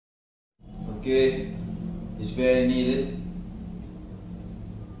Okay, it's very needed.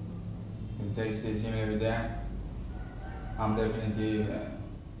 You can take sitting over there. I'm definitely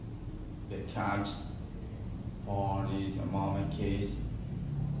get catch for this moment case.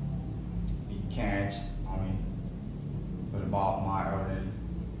 We catch, but about my already.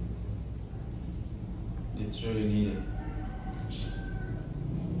 It's really needed.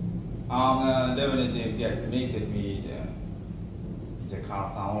 I'm definitely get connected with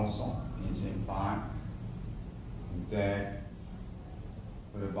Jakarta also in the same time. That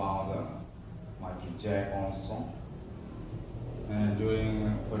but about my project also. And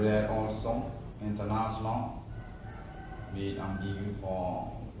during for that also international, I'm giving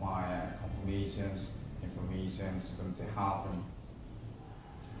for my informations going to happen.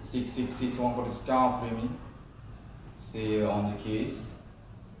 6661 for the scout for me. Say on the case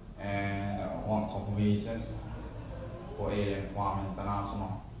and one confirmations for Alien Farm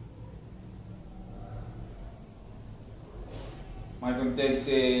International. My contact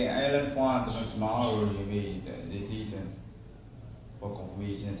say Alien Farm International already made decisions for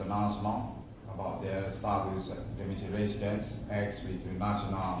Confirmation International about their status domestic residents actually to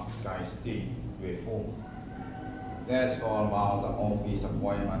national sky state UFO. That's for about the office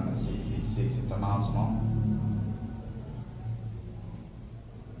appointment 666 International.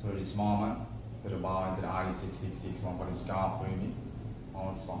 So this moment, but about the I-666 one for the scar for me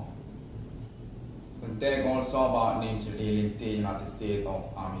also. Contact also about names of alien United States of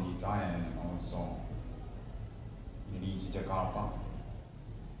America and also Indonesia, Jakarta.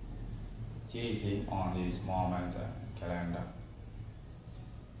 Chasing on this moment calendar.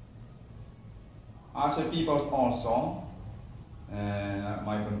 As a people also,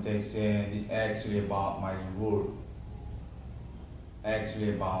 my context say this actually about my reward,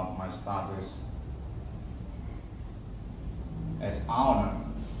 actually about my status as owner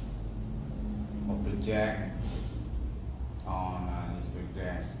of project on this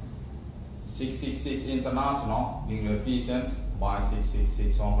progress. 666 International being revisions by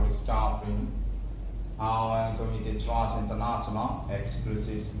 666 on the staff our Community Trust International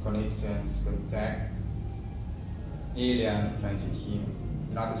exclusive connections contact alien friendship him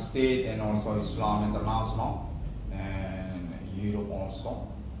United States and also Islam International and Europe also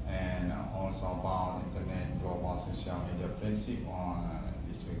and also about internet global social media friendship on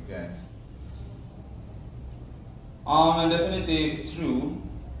this progress. Definitely true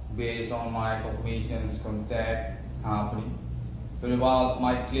based on my confirmations contact happening. But about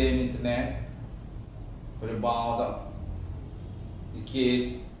my claim internet, but about the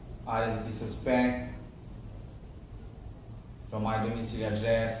case identity suspect from my domicile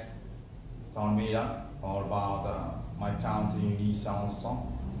address, town media, or about my county Indonesia also.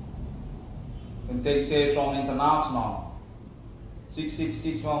 And take say from international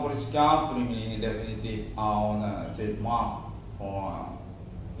 6661 for this country definitive on trademark for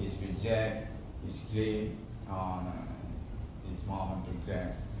his project, his claim on this moment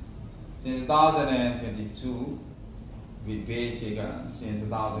progress. Since 2022, with basic since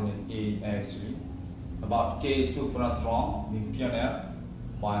 2008 actually, about K supernatural being pioneer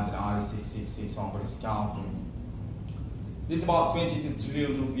by the I-666 on this country. This is about 22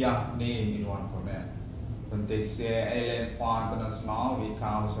 trillion rupiah name in one comment. When they say Alien Farm International, we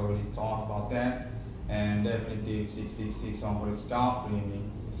can't already talk about that. And definitely 666 on this country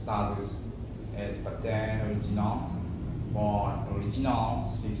status as patent original, born original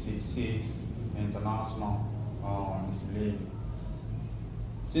 666 international on this label.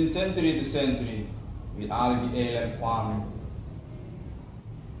 Since century to century, with RB alien farming,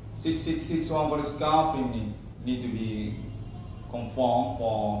 666 on this country need to be conformed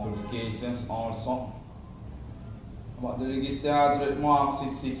for publications also. About the registered trademark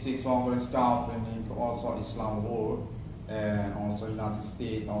 666 on this country also Islam world and also United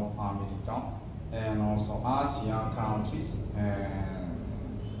States of America and also ASEAN countries and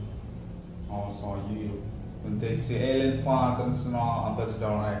also Europe. When they say Alien Farm International ambassador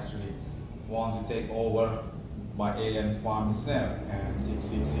actually want to take over by Alien Farm itself and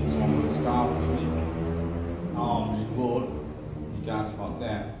 666 on this country reward because about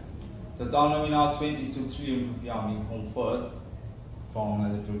that. The total now 22 trillion rupiah being conferred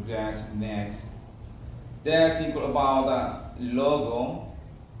from the progress next. That's equal about the logo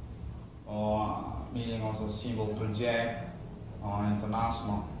or meaning also symbol project on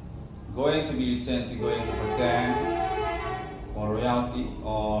international. Going to be licensed, going to pretend for royalty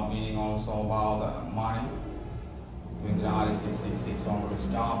or meaning also about money. Going to the I-666 on the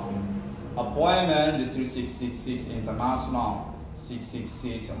scarf. Appointment the 2666 international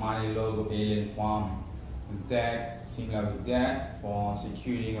 666 money logo alien farm contact similar with that for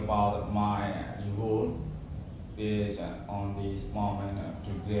securing about my reward based on this moment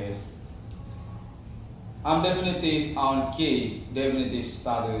progress. I'm definitive on case, definitive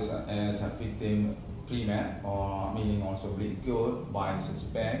status as a victim prement or meaning also bleed good by the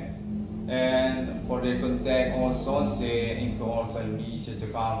suspect. And for the contact also say info also Indonesia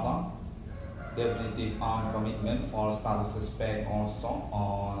Jakarta, definitive on commitment for status suspect also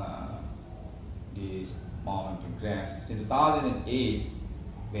on this moment progress since 2008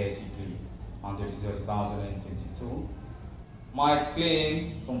 basically until 2022. My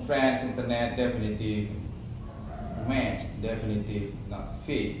claim conference internet definitive match, definitive not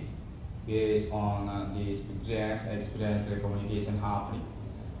fit based on this progress experience the communication happening.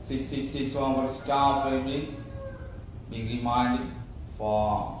 6661 scout family being reminded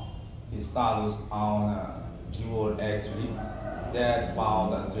for his status on reward actually. That's about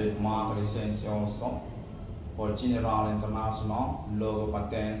the trademark license also for general international logo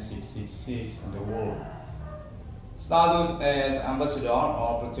patent 666 in the world. Status as ambassador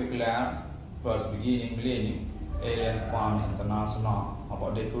or particular first beginning millennium alien family international.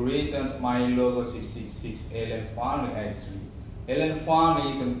 About decorations, my logo 666 alien family actually. Alien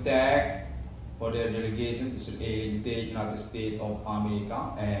family contact for their delegation to the alien state United States of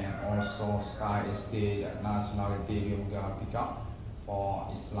America and also Sky State National Icdm Galactica for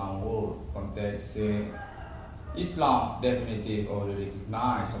Islam world. Context Islam definitive already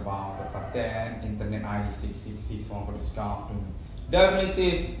recognized about the patent internet ID 6661 for the scout.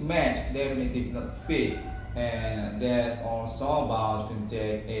 Definitive match, definitive not fit. And there's also about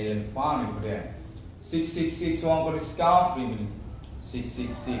contact alien family for that. 6661 for the scout family,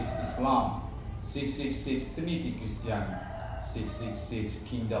 666 Islam, 666 Trinity Christian, 666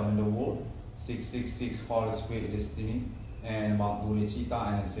 Kingdom in the world, 666 Holy Spirit Destiny, and about Bodhicitta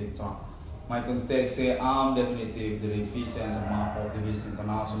and etc. My context say I'm definitive the revisions amount of division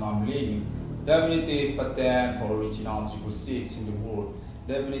international millennium, definitive patent for original 666 in the world,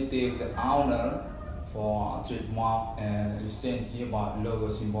 definitive the owner for trademark and license about logo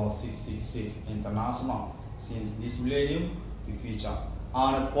symbol 666 international since this millennium to future.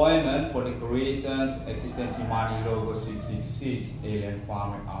 An appointment for decorations existence money logo 666 alien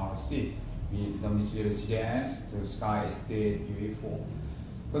farming RC with domiciliary residence to Sky State UFO.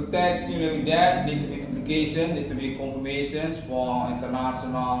 Context similar with that, need to be publication, need to be confirmations for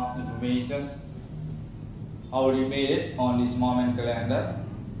international informations. Already made it on this moment calendar,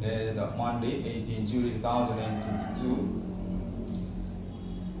 Monday, 18 July 2022.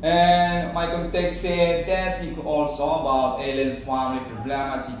 And my context said that's also about alien family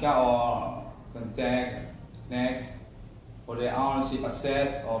problematica or contact next for the ownership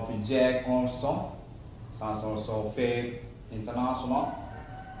assets or project also. Sounds also fake international.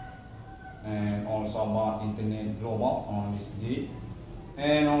 And also about internet global on this day,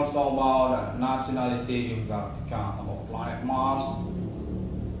 and also about nationality Galactica about planet Mars.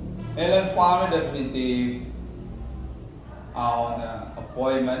 Alien family definitive on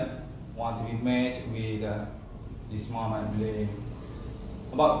appointment want to be made with this moment blame.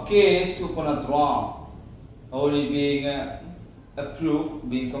 About case supernatural already being approved,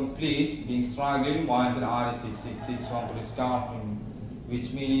 being complete, being struggling, one to the 6661 for discovering.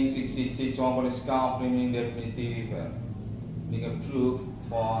 Which meaning 6661 for the scout meaning definitive being approved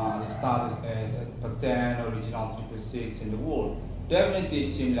for the status as a patent original 666 in the world. Definitive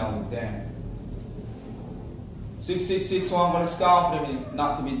similar with them. 6661 for the scout meaning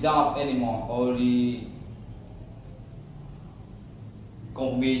not to be doubted anymore. Already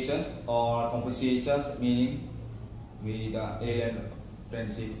confirmations or conversations meaning with alien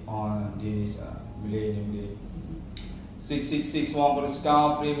friendship on this millennium day. 6661 for the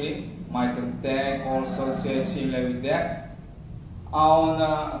scout family. My contact also says similar with that.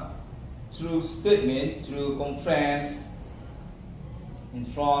 On true statement, through conference in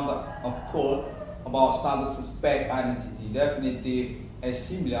front of court about status suspect identity, definitive as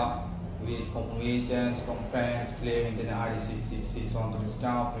similar with confirmations, conference, claim internet ID 6661 for the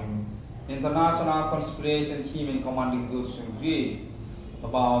scout family. International conspiration team in commanding groups agree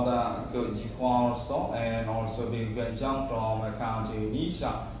about also, and also being jump from a country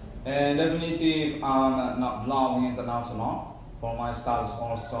Indonesia, and definitive not belonging international for my status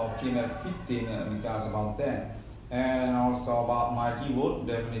also female victim because about that, and also about my reward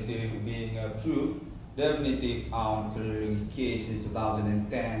definitive being approved, definitive on cases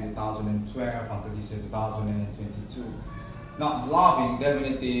 2010, 2012 until this is 2022. Not bluffing,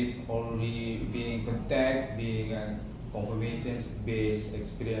 definitive already being contact, being confirmations based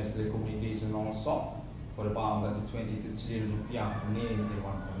experience telecommunication also for about the 22 trillion rupiah name they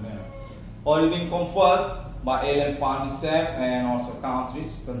want from there. or being conferred by alien family staff and also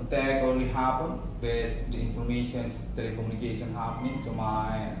countries. Contact already happened based on the information telecommunication happening to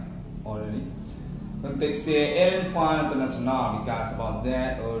my already. Contact say alien family international because about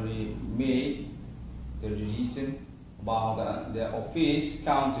that already made the decision about the office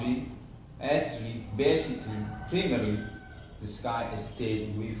country actually basically primarily the sky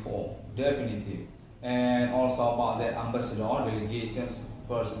state before definitive, and also about the ambassador delegations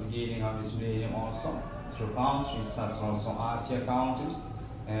first beginning of this millennium also through countries such as also Asia countries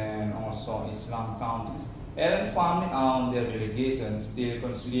and also Islam countries. Alien family and their delegations still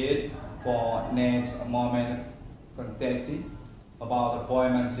conciliate for next moment contacting about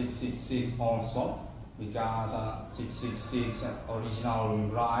appointment 666 also because 666 originally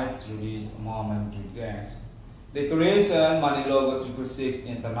arrived through this moment regress. Declaration Money Logo 666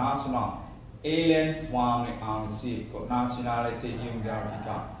 International Alien Family Ownership Nationality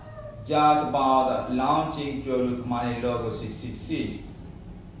Geographica. Just about launching product Money Logo 666.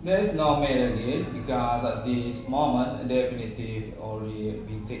 There's no matter again because at this moment definitive already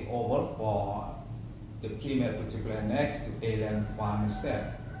been taken over for the premier particular next to Alien Family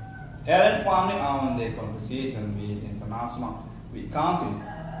set. Alien Family on the conversation with international with countries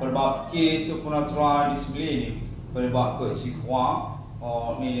for about case supernatural this millennium for about Kochikwa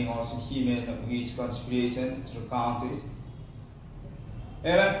or meaning also human which conspiration through countries.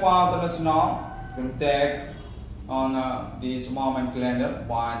 Alien Family International contact on this moment calendar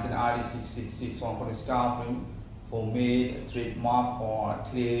by the ID6661 for discovering for made trademark or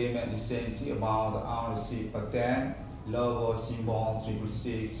claim license about the ownership patent logo symbol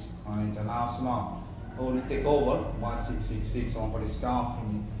 666 on international. Only take over 1666 on for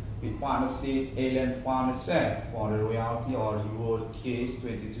discovering with partnership Alien Family set for the royalty or reward case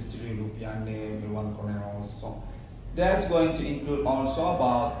 22 trillion rupiah name in one corner also. That's going to include also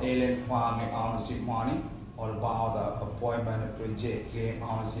about Alien Family ownership money or about the appointment project claim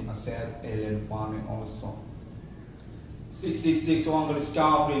ownership asset Alien Family also. 666 one for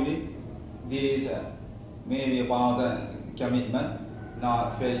discovering this maybe about the commitment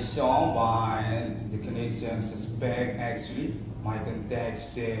not very shown by the connection suspect actually my contact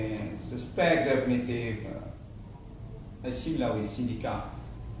say suspect definitive similar with syndicate.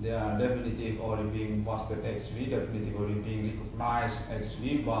 They are definitive already being busted actually, definitive already being recognized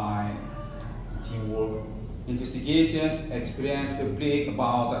actually by the teamwork. Investigations, experience public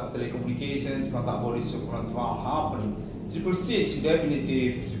about telecommunications, contact body supernatural happening. 666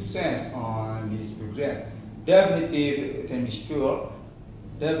 definitive success on this progress. Definitive can be sure.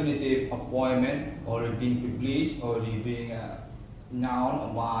 Definitive appointment already being published, already being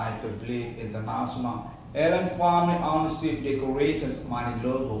known by public international. Alien Family ownership decorations money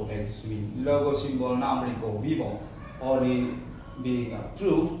logo actually logo symbol numbering called Vivo already being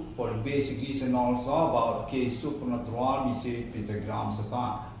approved for the basic reason also about case supernatural message pentagram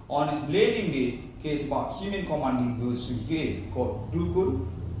Satan. On this blading day case about human commanding goods to grave called Dukun,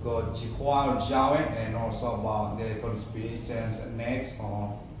 called Chihuahua Jawan, and also about their conspirations next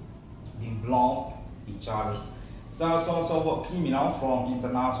or being blocked each other. So it's also about criminal from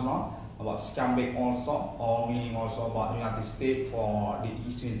international, about scumbag also, or meaning also about United States for the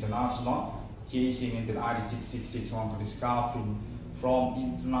issue international, chasing into the ID6661 to discovery from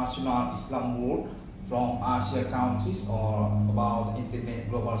international Islam world, from Asia countries, or about internet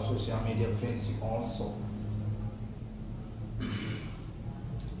global social media friendship also.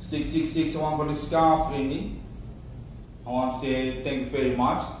 666 for discovery. I want to say thank you very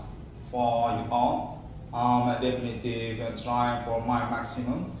much for you all. Definitely trying for my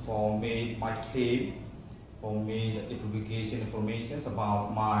maximum for made my claim, for made the publication information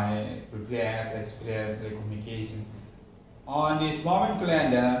about my progress, experience, telecommunication. On this moment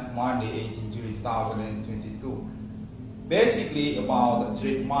calendar, Monday 18 July 2022. Basically about the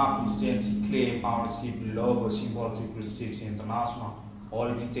trademark license claim ownership logo symbol 666 international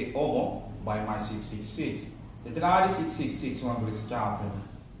already been taken over by my 666. The 666 one will discover.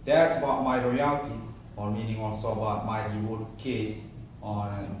 That's about my royalty, or meaning also about my reward case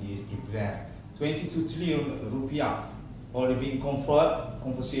on this progress. 22 trillion rupiah already being conferred,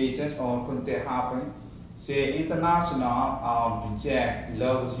 conversations or contact happening. Say international project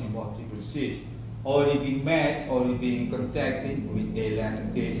logo symbol 666 already being met, already being contacted with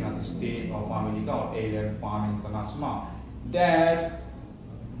Alien United States of America or Alien Family International. That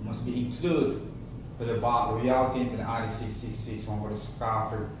must be included with about royalty into the ID666 one for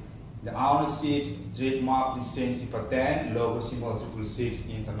discovery. The ownerships, trademark, license, patent, logo symbol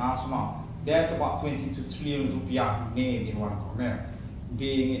 666 international. That's about 22 trillion rupiah name in one corner.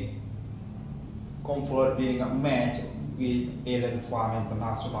 Being conferred, being a match with Alien Farm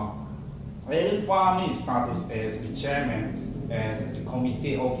International. Alien family status as the chairman as the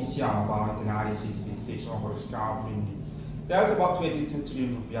committee official about the 1966 on scout friendly. That's about 22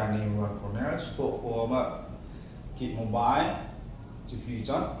 trillion rupiah name work for marriage for keep mobile to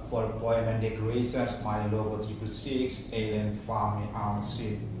future for appointment decorations my logo 666 alien family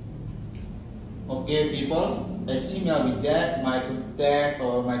RC. Okay, people, similar with that, my contact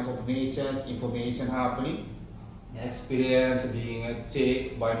or my confirmations information happening. Experience being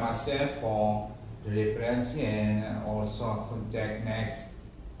taken by myself for the reference and also contact next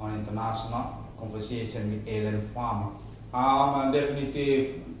on international conversation with alien farming.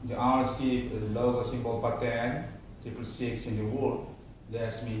 Definitive the RC logo symbol pattern 666 in the world.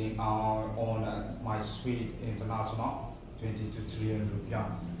 That's meaning on my suite international 22 trillion rupiah.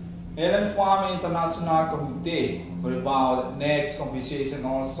 Alien Farm International Committee for about next conversation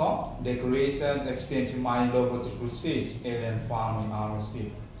also decorations extension my logo 666 Alien Farm RC.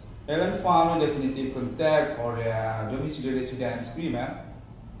 Alien Farm definitive contact for the domiciliary residence agreement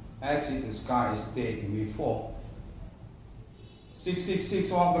exit to Sky Estate V4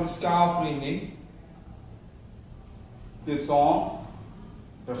 666 1 Sky Framing. This song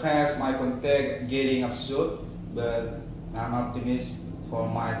perhaps my contact getting absurd, but I'm optimistic for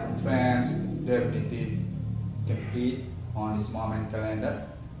my conference definitive complete on this moment calendar.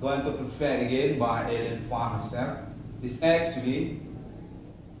 Going to perfect again by Alien Farm itself. This actually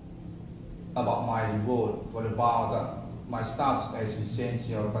about my reward, what about my status as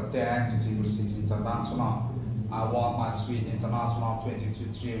essential pattern to 666 international. I want my suite international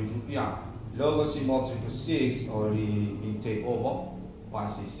 22 trillion rupiah. Logo symbol 666 already been taken over by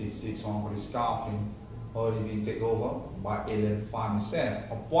 666 on for scarfing. Already been taken over by Alien Farm itself.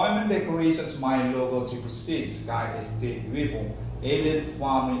 Appointment decorations my logo 666 Sky Estate Vivo Alien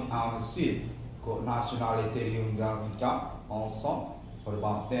Family RC. Code nationality Galtica also for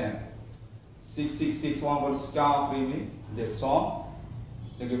about 10. 666 1 for scarfing. That's all.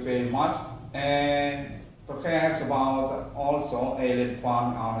 Thank you very much. And perhaps about also Alien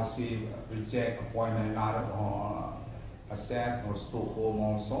Farm RC reject appointment another or assess or Stockholm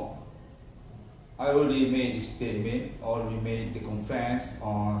also. I already made this statement, already made the conference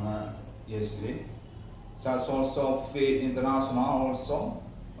on yesterday. That's also Faith International also,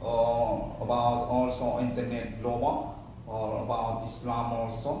 about also Internet Global, or about Islam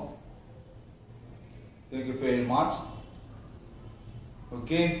also. Thank you very much.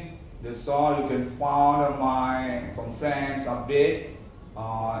 Okay, that's all you can find on my conference updates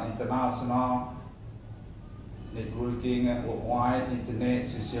on international networking worldwide internet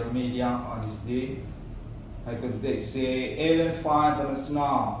social media on this day. I could say Alien Farm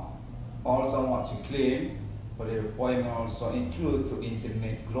International also want to claim for the appointment also include to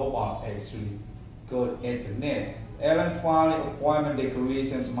internet global actually called internet. Alien Farm appointment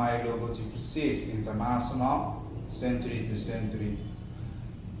decorations my logo 666 international century to century.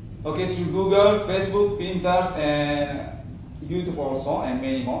 Okay, through Google, Facebook, Pinterest and YouTube also and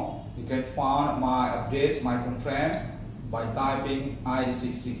many more. You can find my updates, my conference by typing ID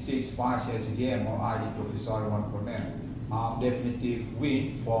 666 Icdm or ID Professor 1 for them. Definitive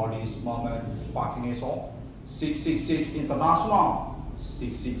win for this moment fucking is all. 666 International,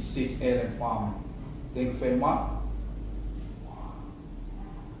 666 Alien Farm. Thank you very much.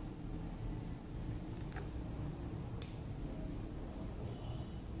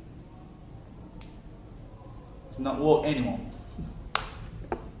 It's not work anymore.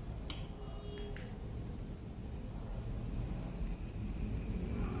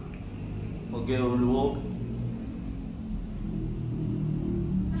 Okay, we will work.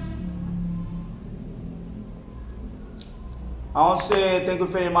 I want to say thank you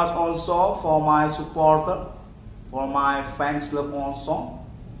very much also for my supporter, for my fans club also.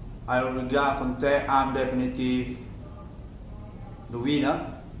 I will regard contact. I'm definitive the winner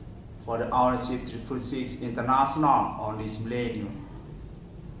for the ownership 666 International on this millennium.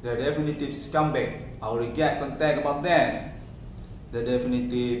 The definitive scumbag. I will get contact about that. The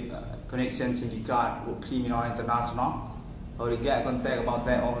definitive connection syndicate or criminal international. I will get contact about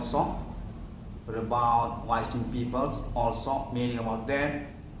that also. For about white skinned peoples also, meaning about that.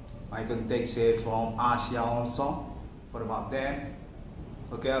 I contact say from Asia also. For about that.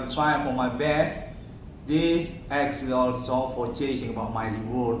 Okay, I'm trying for my best. This actually also for chasing about my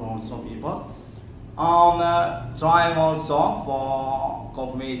reward also people. I'm trying also for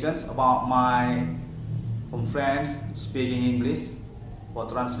confirmations about my conference speaking English for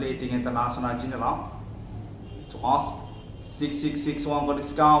translating international general to us 6661 for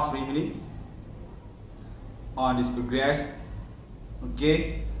discount freely on this progress.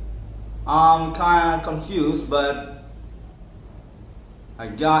 Okay, I'm kind of confused, but I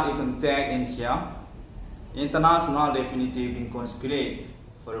got a contact in here. International definitive in conspirate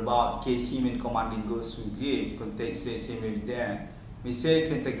for about case human commanding goes to grave. Contact says same with that. We say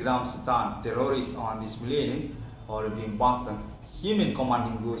pentagram Satan terrorists on this millennium or being busted. Human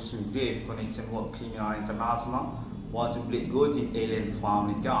commanding goes to grave. Connection work criminal international. Want to play good in alien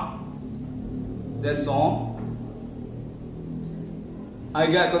family gun. That's all. I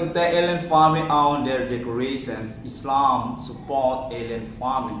got contact alien family on their decorations. Islam support alien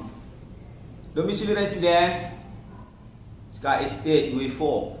family. Domicile residence, Sky Estate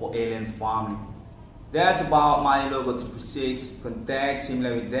U4 for alien family. That's about my logo 666. Contact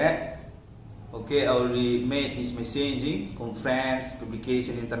similar with that. Okay, I already made this messaging, conference,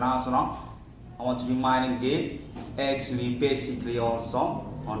 publication international. I want to remind again, it's actually basically also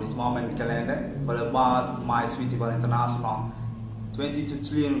on this moment calendar for about my suitable international 22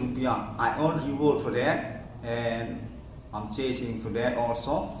 trillion rupiah. I earn reward for that and I'm chasing for that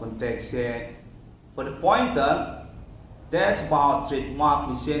also. Contact say for the pointer, that's about trademark,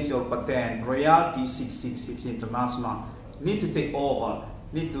 license or patent, royalty 666 international. Need to take over,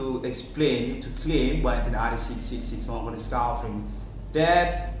 need to explain, need to claim by the ID 666 for discovery.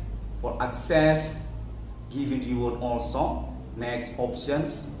 That's for access, giving reward also. Next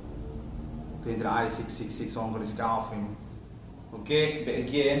options to enter ID 666 for discovery. Okay, but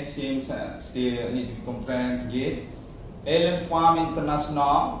again, since still need to be conference again. Alien Farm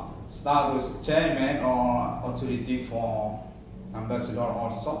International status chairman or authority for ambassador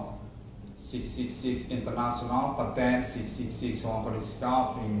also. 666 international patent 666 for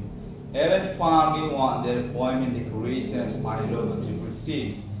discovery. Alien Farm want their appointment decorations by logo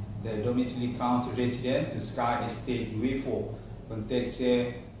 666. Their domicile county residence to Sky Estate U4. Contact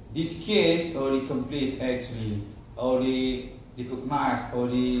say this case already complete actually already recognized,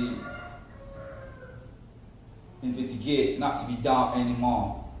 already investigate, not to be done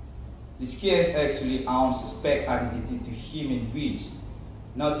anymore. This case actually on suspect identity to human beings,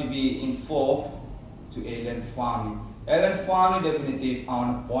 not to be involved to alien family. Alien family definitive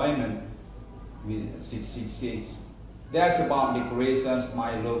on appointment with 666. That's about decorations,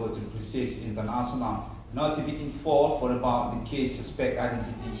 my logo 666 international. Not to be involved for about the case suspect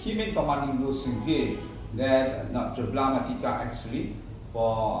identity human commanding goes to grave. That's not problematica actually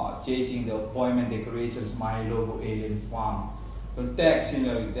for chasing the appointment decorations, my logo alien farm. Contact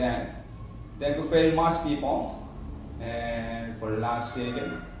similar with that. Thank you very much people. And for the last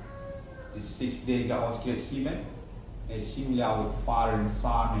second, the 6th day God was created human, similar with Father and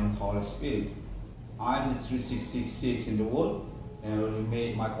Son and Holy Spirit. I'm the true 666 in the world and I will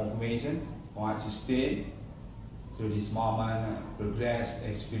make my confirmation for us to stay through this moment, progress,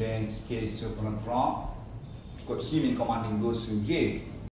 experience, case, supernatural. God human commanding goes to give.